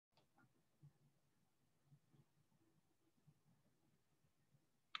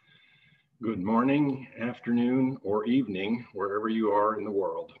Good morning, afternoon, or evening, wherever you are in the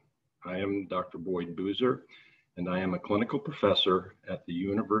world. I am Dr. Boyd Boozer, and I am a clinical professor at the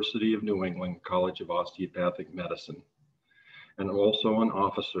University of New England College of Osteopathic Medicine, and also an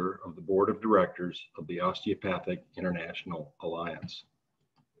officer of the Board of Directors of the Osteopathic International Alliance.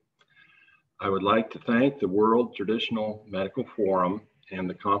 I would like to thank the World Traditional Medical Forum and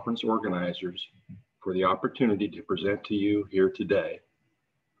the conference organizers for the opportunity to present to you here today.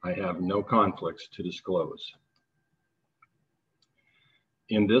 I have no conflicts to disclose.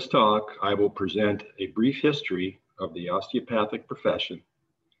 In this talk, I will present a brief history of the osteopathic profession,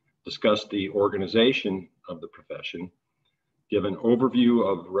 discuss the organization of the profession, give an overview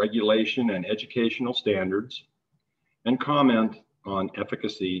of regulation and educational standards, and comment on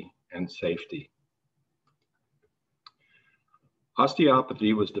efficacy and safety.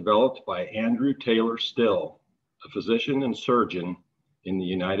 Osteopathy was developed by Andrew Taylor Still, a physician and surgeon in the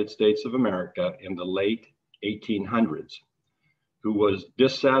United States of America in the late 1800s, who was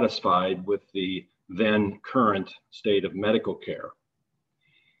dissatisfied with the then current state of medical care.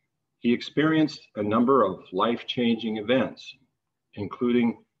 He experienced a number of life-changing events,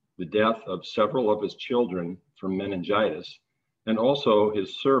 including the death of several of his children from meningitis, and also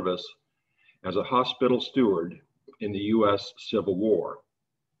his service as a hospital steward in the US Civil War.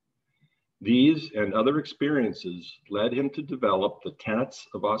 These and other experiences led him to develop the tenets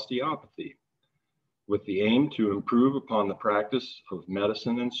of osteopathy with the aim to improve upon the practice of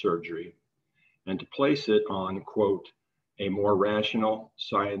medicine and surgery and to place it on, quote, a more rational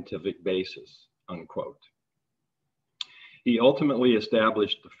scientific basis, unquote. He ultimately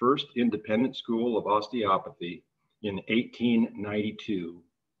established the first independent school of osteopathy in 1892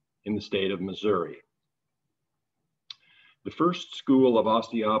 in the state of Missouri. The first school of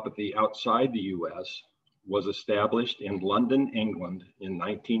osteopathy outside the US was established in London, England in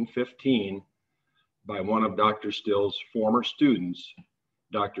 1915 by one of Dr. Still's former students,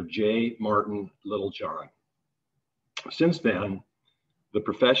 Dr. J. Martin Littlejohn. Since then, the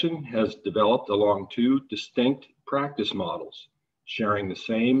profession has developed along two distinct practice models, sharing the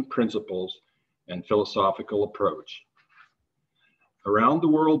same principles and philosophical approach. Around the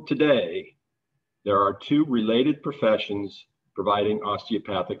world today, there are two related professions providing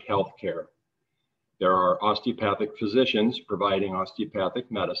osteopathic health care. There are osteopathic physicians providing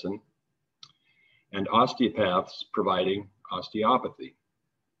osteopathic medicine and osteopaths providing osteopathy.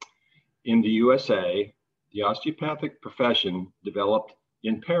 In the USA, the osteopathic profession developed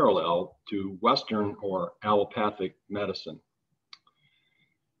in parallel to Western or allopathic medicine.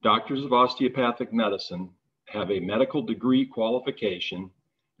 Doctors of osteopathic medicine have a medical degree qualification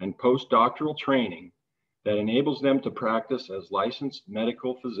and postdoctoral training that enables them to practice as licensed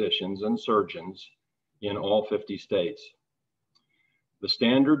medical physicians and surgeons in all 50 states. The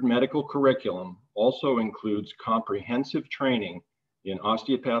standard medical curriculum also includes comprehensive training in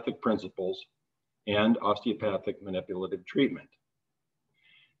osteopathic principles and osteopathic manipulative treatment.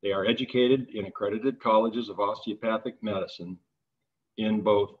 They are educated in accredited colleges of osteopathic medicine in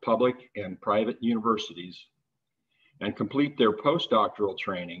both public and private universities and complete their postdoctoral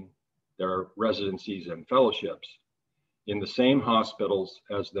training, their residencies and fellowships, in the same hospitals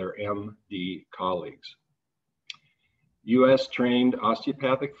as their MD colleagues. US trained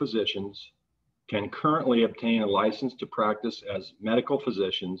osteopathic physicians can currently obtain a license to practice as medical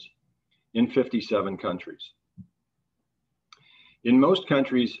physicians in 57 countries. In most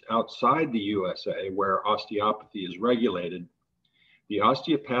countries outside the USA where osteopathy is regulated, the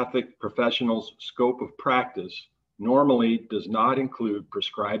osteopathic professional's scope of practice normally does not include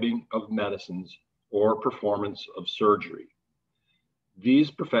prescribing of medicines or performance of surgery. These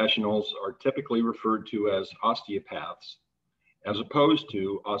professionals are typically referred to as osteopaths, as opposed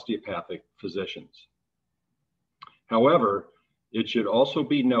to osteopathic physicians. However, it should also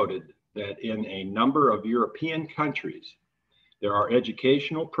be noted that in a number of European countries, there are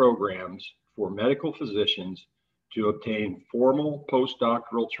educational programs for medical physicians to obtain formal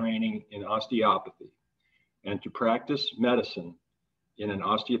postdoctoral training in osteopathy and to practice medicine in an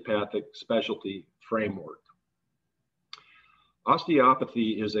osteopathic specialty framework.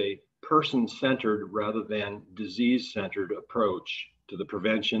 Osteopathy is a person-centered rather than disease-centered approach to the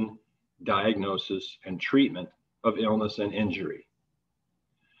prevention, diagnosis, and treatment of illness and injury.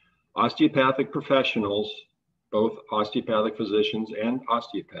 Osteopathic professionals, both osteopathic physicians and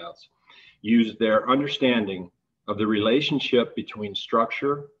osteopaths, use their understanding of the relationship between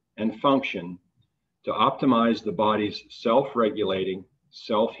structure and function to optimize the body's self-regulating,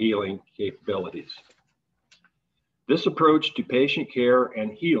 self-healing capabilities. This approach to patient care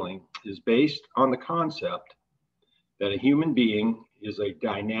and healing is based on the concept that a human being is a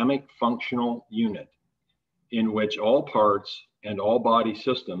dynamic functional unit in which all parts and all body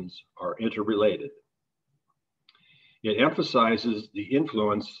systems are interrelated. It emphasizes the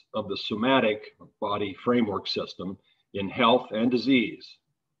influence of the somatic body framework system in health and disease,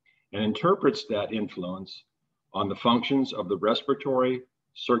 and interprets that influence on the functions of the respiratory,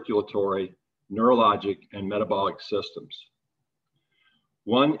 circulatory, neurologic, and metabolic systems.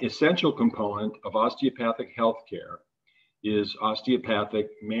 One essential component of osteopathic healthcare is osteopathic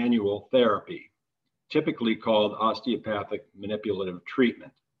manual therapy, typically called osteopathic manipulative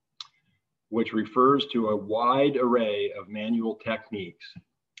treatment, which refers to a wide array of manual techniques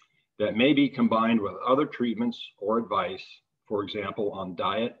that may be combined with other treatments or advice, for example, on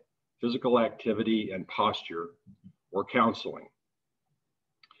diet, physical activity and posture, or counseling.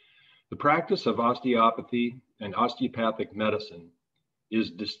 The practice of osteopathy and osteopathic medicine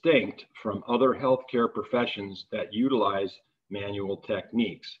is distinct from other healthcare professions that utilize manual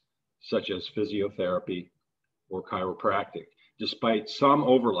techniques, such as physiotherapy or chiropractic, despite some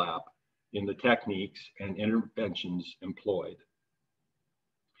overlap in the techniques and interventions employed.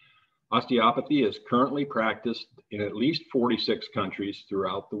 Osteopathy is currently practiced in at least 46 countries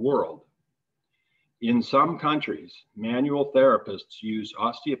throughout the world. In some countries, manual therapists use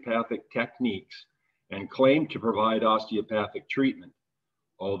osteopathic techniques and claim to provide osteopathic treatment,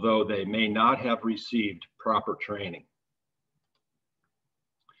 although they may not have received proper training.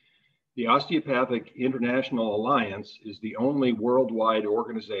 The Osteopathic International Alliance is the only worldwide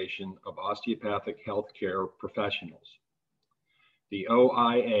organization of osteopathic healthcare professionals. The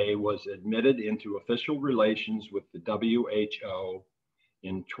OIA was admitted into official relations with the WHO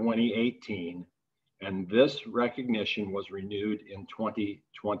in 2018, and this recognition was renewed in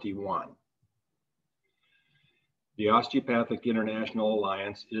 2021. The Osteopathic International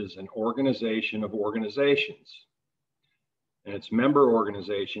Alliance is an organization of organizations, and its member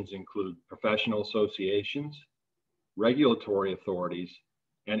organizations include professional associations, regulatory authorities,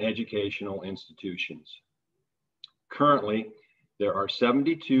 and educational institutions. Currently, there are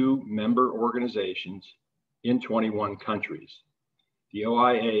 72 member organizations in 21 countries. The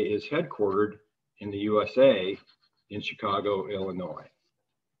OIA is headquartered in the USA in Chicago, Illinois.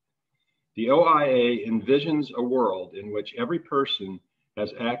 The OIA envisions a world in which every person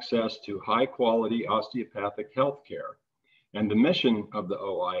has access to high-quality osteopathic healthcare, and the mission of the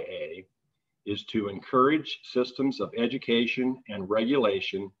OIA is to encourage systems of education and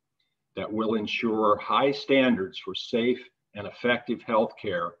regulation that will ensure high standards for safe and effective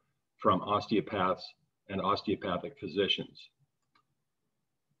healthcare from osteopaths and osteopathic physicians.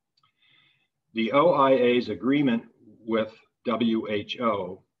 The OIA's agreement with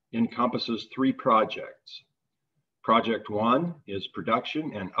WHO encompasses 3 projects. Project 1 is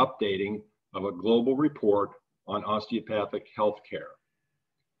production and updating of a global report on osteopathic healthcare.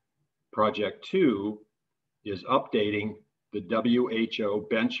 Project 2 is updating the WHO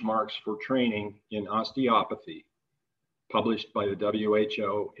benchmarks for training in osteopathy, published by the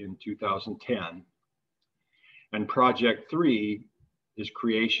WHO in 2010. And Project 3 is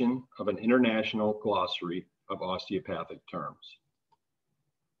creation of an international glossary of osteopathic terms.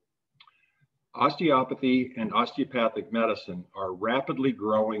 Osteopathy and osteopathic medicine are rapidly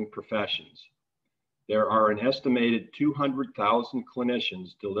growing professions. There are an estimated 200,000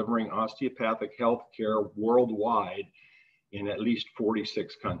 clinicians delivering osteopathic health care worldwide in at least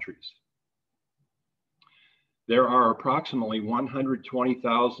 46 countries. There are approximately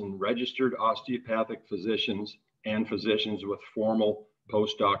 120,000 registered osteopathic physicians and physicians with formal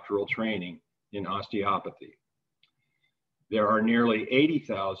postdoctoral training in osteopathy. There are nearly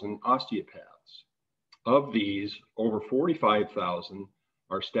 80,000 osteopaths. Of these, over 45,000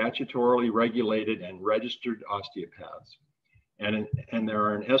 are statutorily regulated and registered osteopaths, and there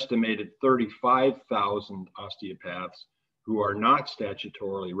are an estimated 35,000 osteopaths who are not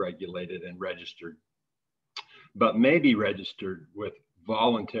statutorily regulated and registered, but may be registered with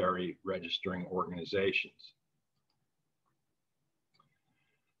voluntary registering organizations.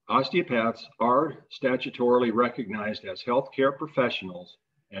 Osteopaths are statutorily recognized as healthcare professionals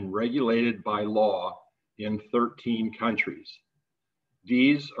and regulated by law in 13 countries.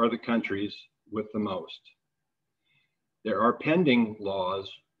 These are the countries with the most. There are pending laws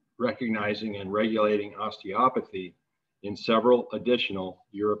recognizing and regulating osteopathy in several additional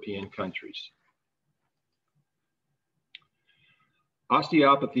European countries.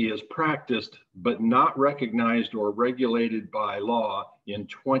 Osteopathy is practiced but not recognized or regulated by law in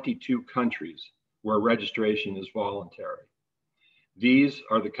 22 countries where registration is voluntary. These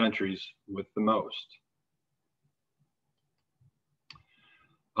are the countries with the most.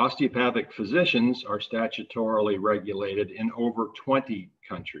 Osteopathic physicians are statutorily regulated in over 20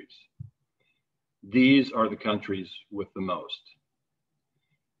 countries. These are the countries with the most.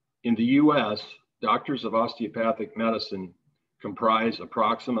 In the US, doctors of osteopathic medicine comprise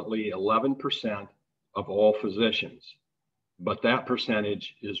approximately 11% of all physicians, but that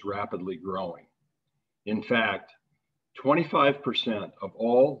percentage is rapidly growing. In fact, 25% of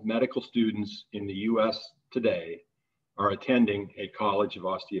all medical students in the US today are attending a college of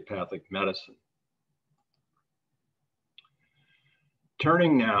osteopathic medicine.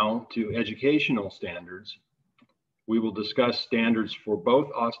 Turning now to educational standards, we will discuss standards for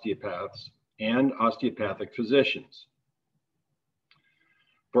both osteopaths and osteopathic physicians.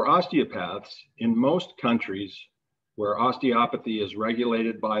 For osteopaths, in most countries where osteopathy is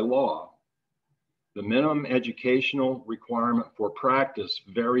regulated by law, the minimum educational requirement for practice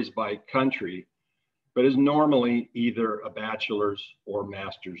varies by country, but is normally either a bachelor's or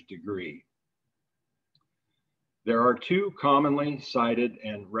master's degree. There are two commonly cited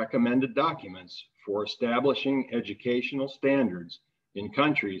and recommended documents for establishing educational standards in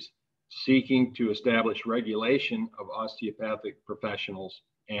countries seeking to establish regulation of osteopathic professionals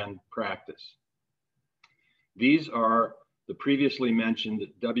and practice. These are the previously mentioned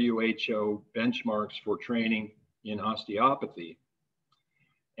WHO benchmarks for training in osteopathy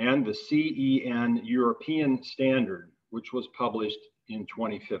and the CEN European standard, which was published in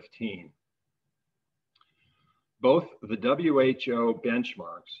 2015. Both the WHO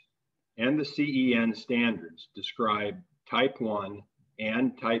benchmarks and the CEN standards describe Type 1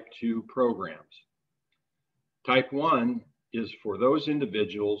 and Type 2 programs. Type 1 is for those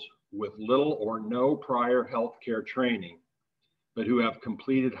individuals with little or no prior healthcare training, but who have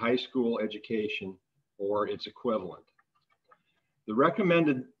completed high school education or its equivalent. The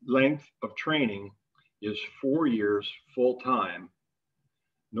recommended length of training is 4 years full-time,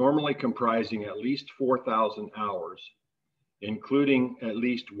 normally comprising at least 4,000 hours, including at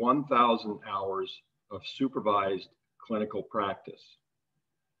least 1,000 hours of supervised clinical practice.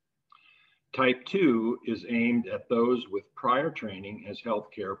 Type 2 is aimed at those with prior training as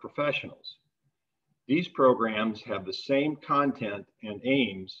healthcare professionals. These programs have the same content and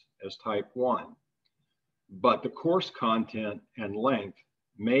aims as Type 1, but the course content and length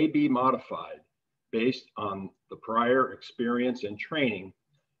may be modified based on the prior experience and training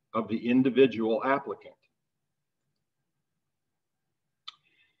of the individual applicant.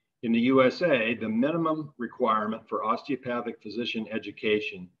 In the USA, the minimum requirement for osteopathic physician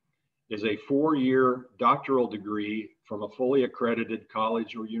education is a 4-year doctoral degree from a fully accredited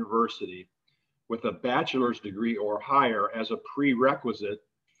college or university with a bachelor's degree or higher as a prerequisite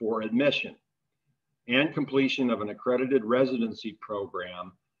for admission, and completion of an accredited residency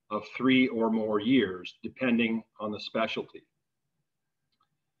program of 3 or more years, depending on the specialty.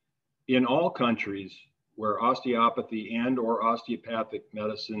 In all countries where osteopathy and or osteopathic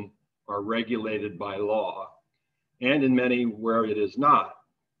medicine are regulated by law, and in many where it is not,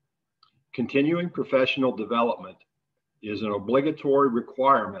 continuing professional development is an obligatory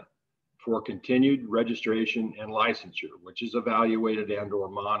requirement for continued registration and licensure, which is evaluated and or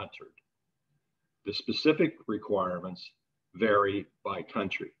monitored. The specific requirements vary by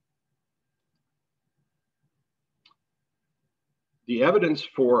country. The evidence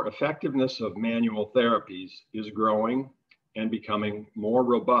for effectiveness of manual therapies is growing and becoming more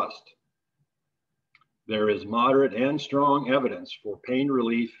robust. There is moderate and strong evidence for pain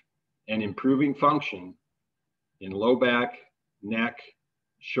relief and improving function in low back, neck,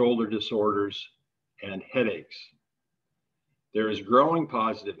 shoulder disorders, and headaches. There is growing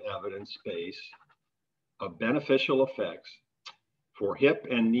positive evidence base of beneficial effects for hip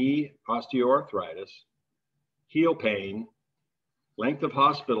and knee osteoarthritis, heel pain, length of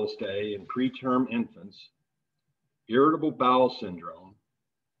hospital stay in preterm infants, irritable bowel syndrome,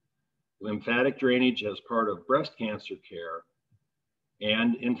 lymphatic drainage as part of breast cancer care,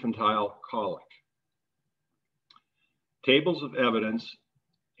 and infantile colic. Tables of evidence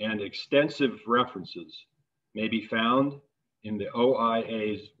and extensive references may be found in the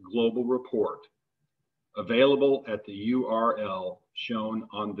OIA's global report, available at the URL shown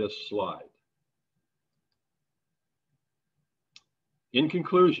on this slide. In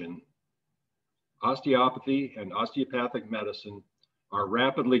conclusion, osteopathy and osteopathic medicine are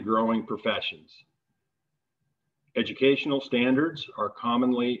rapidly growing professions. Educational standards are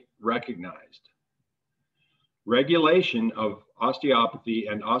commonly recognized. Regulation of osteopathy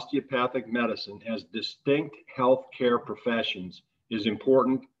and osteopathic medicine as distinct healthcare professions is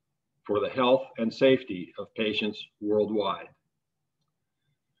important for the health and safety of patients worldwide.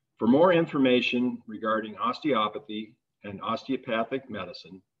 For more information regarding osteopathy and Osteopathic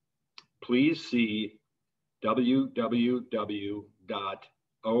Medicine, please see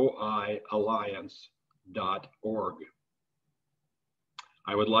www.oialliance.org.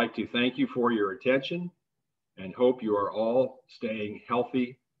 I would like to thank you for your attention and hope you are all staying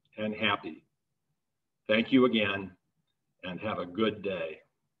healthy and happy. Thank you again, and have a good day.